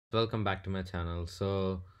Welcome back to my channel.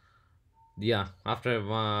 So yeah, after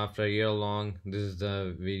a year long, this is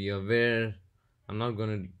the video where I'm not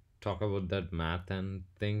gonna talk about that math and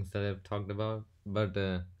things that I've talked about, but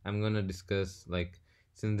I'm gonna discuss, like,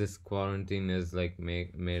 since this quarantine is like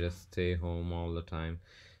made us stay home all the time.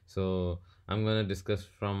 So I'm gonna discuss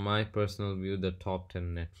from my personal view the top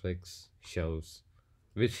 10 Netflix shows,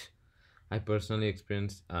 which I personally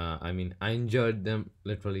experienced. I enjoyed them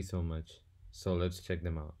literally so much. So let's check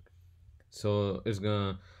them out. So it's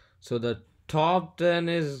gonna so the top 10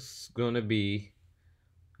 is gonna be,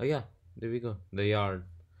 oh yeah, there we go. The Yard.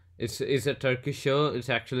 It's a Turkish show. It's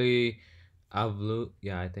actually Avlu.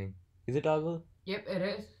 Yeah, I think. Is it Avlu? Yep, it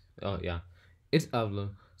is. Oh yeah, it's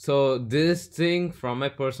Avlu. So this thing, from my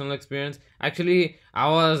personal experience, actually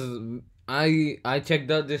I checked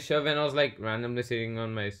out this show when I was like randomly sitting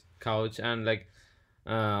on my couch, and like,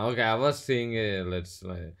 okay, I was seeing it. Let's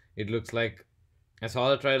like, it looks like, I saw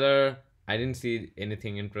the trailer. I didn't see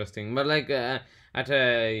anything interesting, but like, I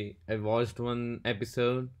watched one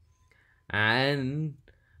episode, and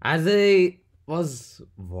as I was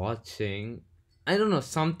watching, I don't know,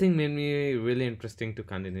 something made me really interesting to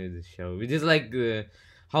continue this show, which is like,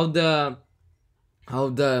 how the how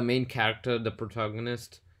the main character, the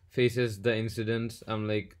protagonist, faces the incidents,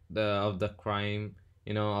 like the of the crime,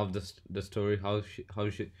 of the story, how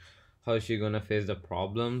she gonna face the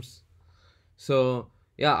problems. So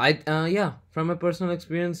yeah, from my personal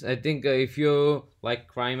experience, I think, if you like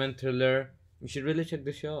crime and thriller, you should really check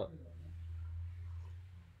the show.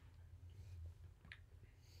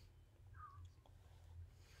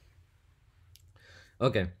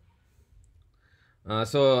 Okay.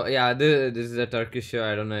 So yeah, this is a Turkish show.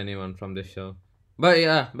 I don't know anyone from this show, but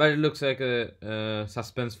yeah, but it looks like a,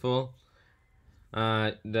 suspenseful.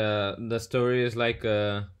 The story is like,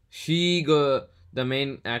 the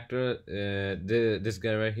main actor, this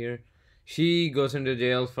guy right here, she goes into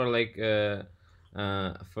jail for like,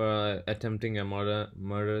 for attempting a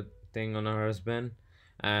murder thing on her husband,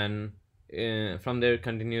 and from there it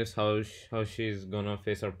continues how she's gonna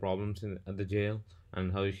face her problems at the jail,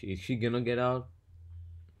 and how is she gonna get out.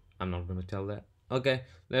 I'm not gonna tell that. Okay,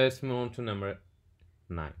 let's move on to number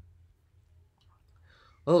 9.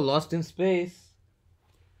 Oh, Lost in Space.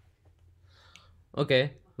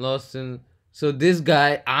 Okay, Lost in. So this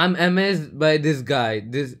guy, I'm amazed by this guy.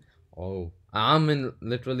 I'm in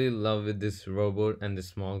literally love with this robot and this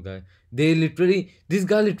small guy. This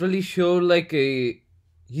guy literally showed like a.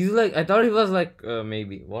 He's like, I thought he was like,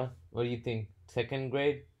 maybe what? What do you think? Second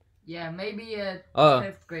grade? Yeah, maybe a Uh,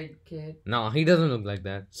 fifth grade kid. no, he doesn't look like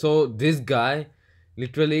that. So this guy,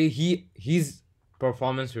 literally, his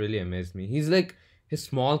performance really amazed me. He's like a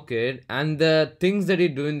small kid, and the things that he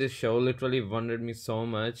do in this show literally wondered me so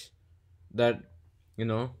much that, you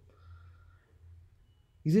know,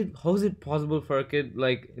 is it how is it possible for a kid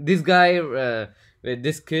like this guy, with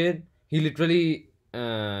this kid? He literally,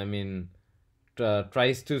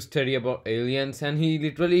 tries to study about aliens, and he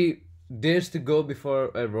literally dares to go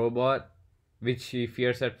before a robot, which he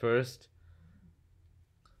fears at first.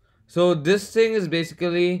 So this thing is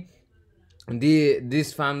basically,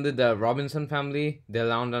 this family, the Robinson family. They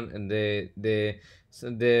land on, and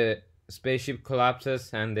the spaceship collapses,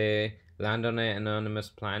 and they land on an anonymous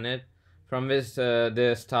planet, from which,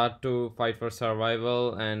 they start to fight for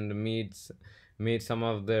survival, and meet some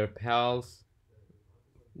of their pals,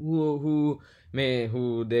 who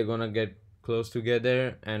they're gonna get close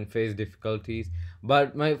together and face difficulties.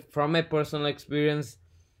 But my from my personal experience,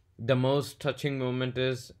 the most touching moment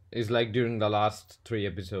is like during the last 3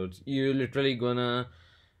 episodes. You literally gonna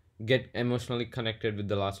get emotionally connected with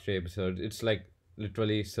the last 3 episodes. It's like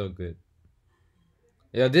literally so good.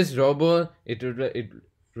 Yeah, this robot,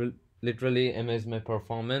 literally amazed my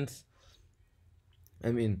performance.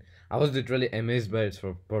 I mean, I was literally amazed by its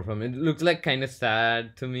performance. It looked like kind of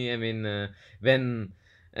sad to me. When,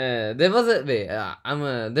 there was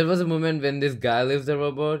a moment when this guy leaves the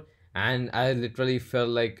robot, and I literally felt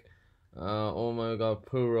like, oh my god,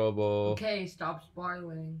 poor robot. Okay, stop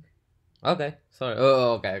spoiling. Okay, sorry.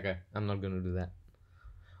 Okay, okay. I'm not gonna do that.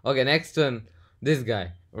 Okay, next one. This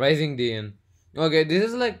guy, Rising Dean. Okay, this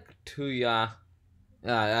is like two, yeah.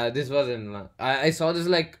 This was in. I saw this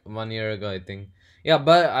like 1 year ago, I think. Yeah,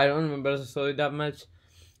 but I don't remember the story that much.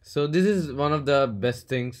 So this is one of the best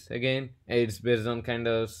things. Again, it's based on kind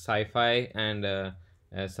of sci-fi and,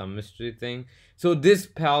 some mystery thing. So this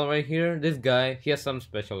pal right here, this guy, he has some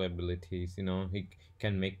special abilities. He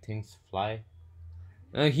can make things fly.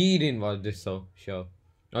 He didn't watch this show.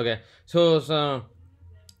 Okay, so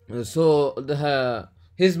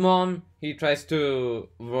his mom, he tries to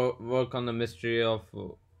work on the mystery of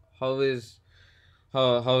how is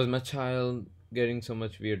how is my child getting so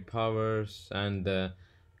much weird powers, and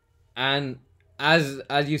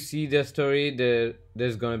as you see the story,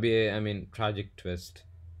 there's gonna be a, I mean, tragic twist.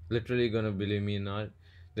 Literally gonna, believe me or not,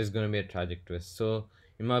 there's gonna be a tragic twist. So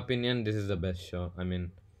in my opinion, this is the best show. I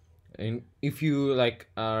mean, if you like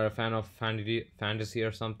are a fan of fantasy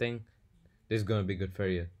or something, this is gonna be good for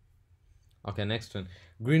you. Okay, next one,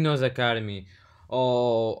 Greenhouse Academy.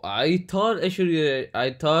 Oh, I thought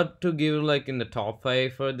to give like in the top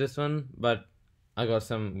five for this one, but I got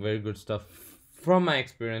some very good stuff from my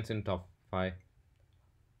experience in top five.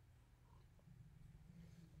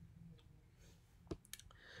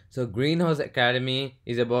 So Greenhouse Academy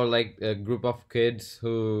is about like a group of kids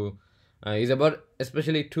who is about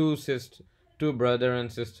especially two brother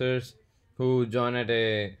and sisters who join at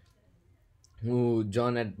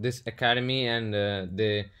this academy, and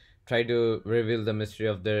they try to reveal the mystery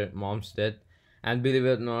of their mom's death. And believe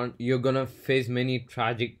it or not, you're gonna face many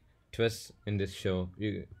tragic twists in this show.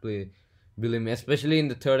 Believe me, especially in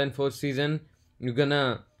the third and fourth season, you're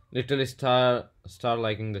gonna literally start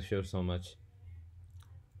liking the show so much.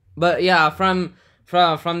 But yeah, from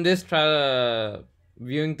this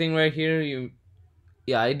viewing thing right here,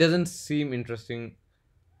 yeah, it doesn't seem interesting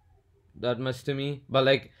that much to me. But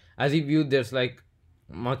like as you view, there's like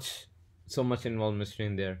much so much involved mystery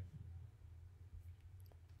in there.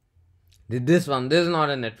 This is not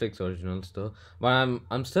a Netflix original though, but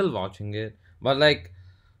I'm still watching it. But like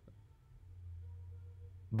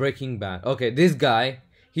Breaking Bad. Okay, this guy,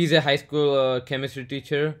 he's a high school chemistry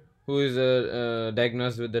teacher who is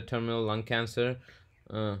diagnosed with the terminal lung cancer.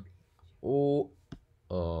 Uh, oh,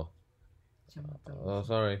 oh, oh,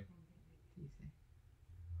 sorry.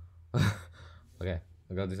 Okay,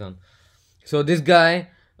 I got this on. So this guy,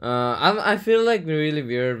 I feel like really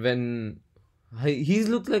weird when he's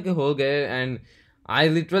looked like a whole guy, and I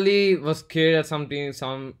literally was scared at some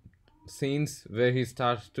scenes where he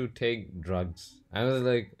starts to take drugs. I was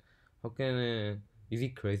like, how can is he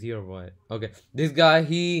crazy or what? Okay, this guy,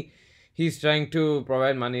 he's trying to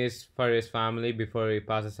provide money for his family before he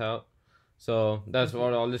passes out. So that's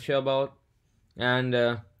what all the show about. And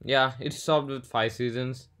yeah, it stopped with 5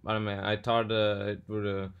 seasons, but I mean, I thought it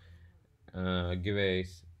would give a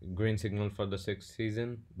green signal for the sixth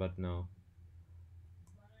season, but no.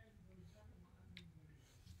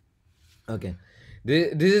 Okay,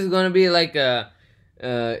 this is gonna be like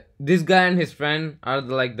this guy and his friend are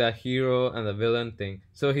like the hero and the villain thing.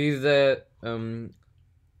 So he's the I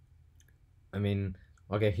mean,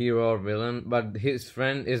 okay, hero or villain, but his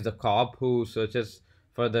friend is the cop who searches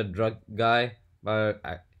for the drug guy, but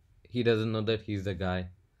he doesn't know that he's the guy.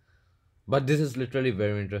 But this is literally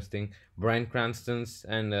very interesting. Bryan Cranston's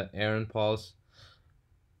and Aaron Paul's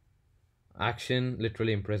action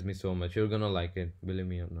literally impressed me so much. You're gonna like it, believe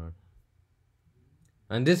me or not.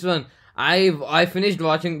 And this one, I finished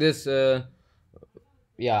watching this.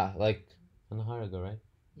 Yeah, like an hour ago, right?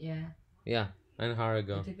 Yeah. Yeah, an hour It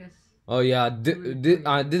ago. took us. Oh yeah, Three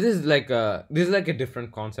this is like a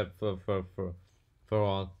different concept for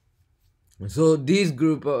all. So this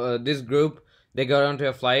group, they got onto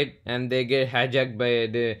a flight and they get hijacked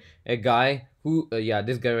by a guy who yeah,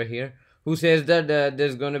 this guy right here, who says that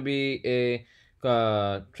there's gonna be a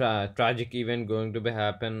tragic event going to be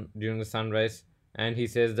happen during the sunrise, and he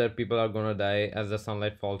says that people are gonna die as the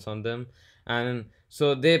sunlight falls on them. And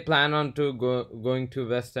so they plan on to going to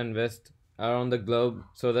west and west around the globe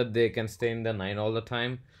so that they can stay in the night all the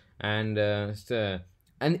time. And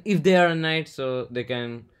and if they are a night, so they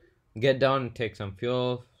can get down, take some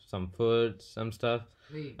fuel, some food, some stuff,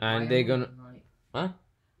 Wait, and why they're only gonna. at night? Huh?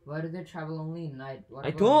 Why do they travel only at night? What I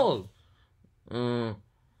about told.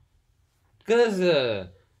 Because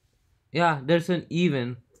yeah, there's an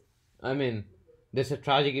event. I mean, there's a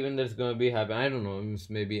tragic event that's gonna be happen. I don't know.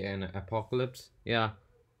 Maybe an apocalypse. Yeah,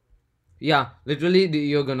 yeah. Literally,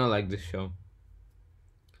 you're gonna like this show.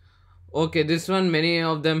 Okay, this one. Many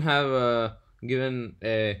of them have given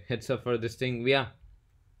a heads up for this thing. Yeah,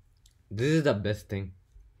 this is the best thing.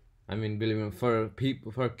 I mean, believe me, for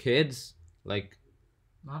people, for kids, like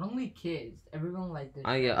Not only kids, everyone like this.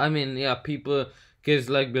 yeah, I mean, yeah, people, kids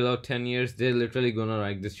like below 10 years, they're literally gonna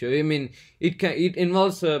like this show. I mean, it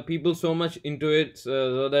involves people so much into it,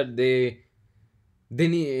 so that they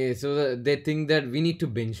need, so that they think that we need to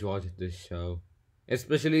binge watch this show,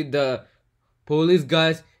 especially the police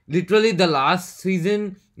guys. Literally, the last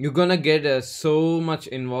season, you're gonna get so much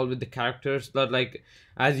involved with the characters that, like,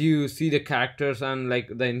 as you see the characters and like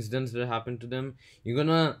the incidents that happen to them, you're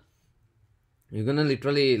gonna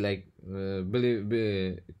literally like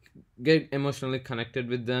get emotionally connected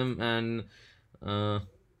with them, and uh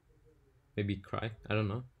maybe cry, I don't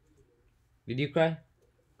know. Did you cry?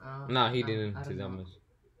 No, he no, didn't I say don't that know. much.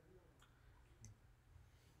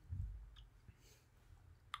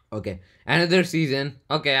 Okay, another season.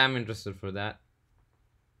 Okay, I'm interested for that.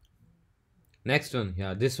 Next one,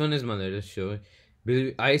 yeah, this one is my latest show.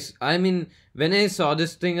 I mean, when I saw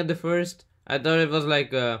this thing at the first, I thought uh,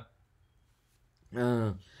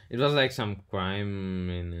 it was like some crime,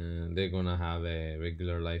 and they're gonna have a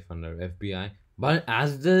regular life under FBI. But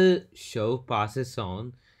as the show passes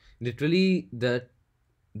on, literally the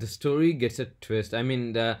story gets a twist. I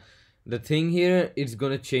mean, the thing here, it's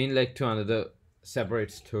gonna change like to another separate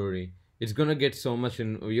story. It's gonna get so much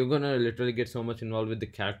in. You're gonna literally get so much involved with the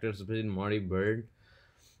characters, especially Marty Bird,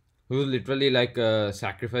 who literally like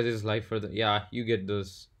sacrifices his life for the. Yeah, you get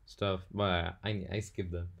those stuff, but I skip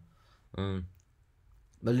them. Um,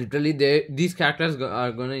 but literally, these characters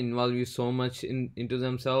are gonna involve you so much into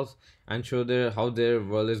themselves and show how their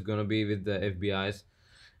world is gonna be with the FBI's,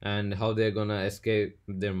 and how they're gonna escape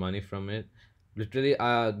their money from it. Literally,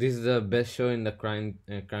 this is the best show in the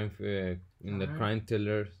in the Genre?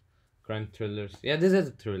 crime thrillers. Yeah, this is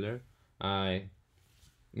a thriller, I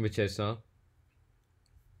which I saw.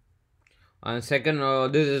 And second,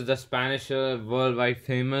 this is the Spanish, worldwide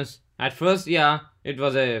famous. At first, yeah, it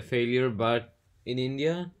was a failure, but in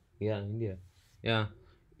India, yeah, India, yeah,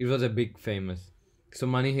 it was a big famous. So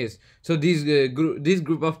money is so this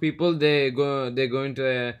group of people, they go into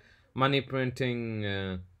a money printing,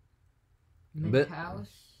 Mint but house?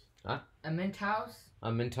 huh? A mint house?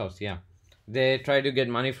 A mint house, yeah. They try to get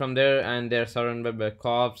money from there, and they're surrounded by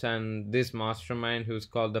cops and this mastermind who's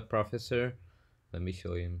called the professor. Let me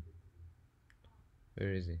show him.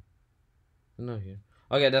 Where is he? No, here.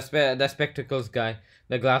 Okay, the spectacles guy,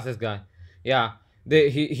 the glasses guy. Yeah,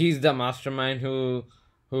 he's the mastermind who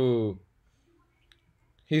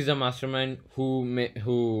he's the mastermind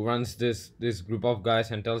who runs this group of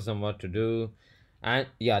guys and tells them what to do, and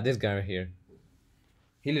yeah, this guy right here.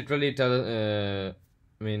 He literally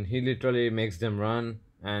he literally makes them run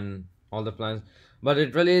and all the plans. But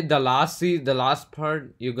literally, the last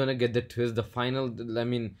part, you're gonna get the twist, the final. I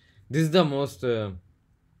mean, this is the most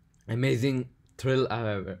amazing thrill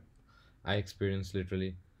I experienced,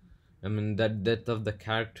 literally. I mean, that depth of the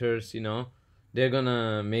characters, they're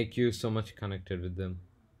gonna make you so much connected with them.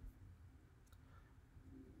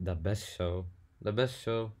 The best show, the best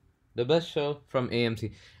show, the best show from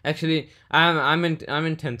AMC. Actually, I'm in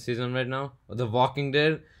 10th season right now. The Walking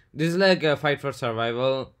Dead. This is like a fight for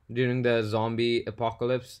survival during the zombie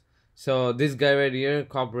apocalypse. So this guy right here,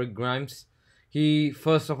 Cop Rick Grimes, he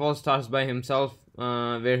first of all starts by himself,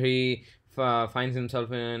 where he finds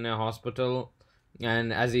himself in a hospital,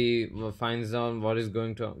 and as he finds out what is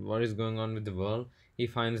going on with the world, he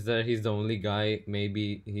finds that he's the only guy.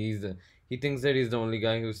 Maybe he thinks that he's the only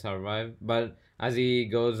guy who survived, but as he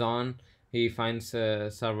goes on, he finds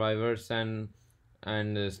survivors, and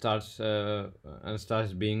starts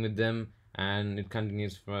being with them, and it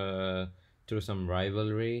continues through some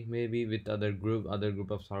rivalry, maybe with other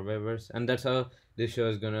group of survivors, and that's how this show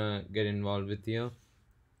is gonna get involved with you.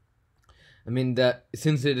 I mean, the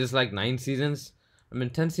since it is like 9 seasons, I mean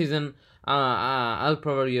 10th season. I'll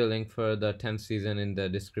provide you a link for the 10th season in the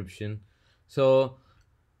description. So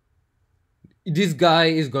this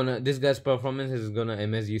guy's performance is gonna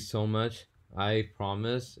amaze you so much. I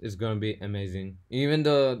promise it's gonna be amazing. Even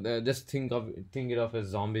though just think it of a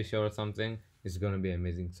zombie show or something, it's gonna be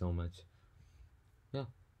amazing so much. Yeah,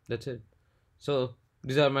 that's it. So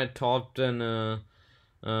these are my top 10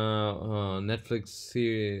 Netflix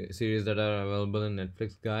series that are available in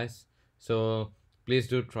Netflix, guys. So please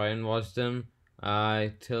do try and watch them.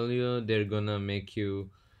 I tell you, they're gonna make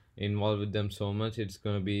you involved with them so much. It's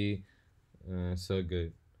gonna be so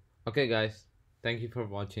good. Okay, guys, thank you for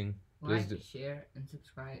watching. Please do. Like, share, and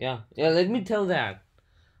subscribe. Yeah. Let me tell that.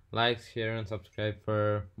 Like, share, and subscribe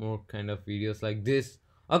for more kind of videos like this.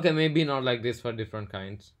 Okay, maybe not like this, for different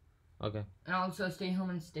kinds. Okay. And also stay home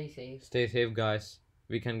and stay safe. Stay safe, guys.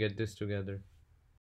 We can get this together.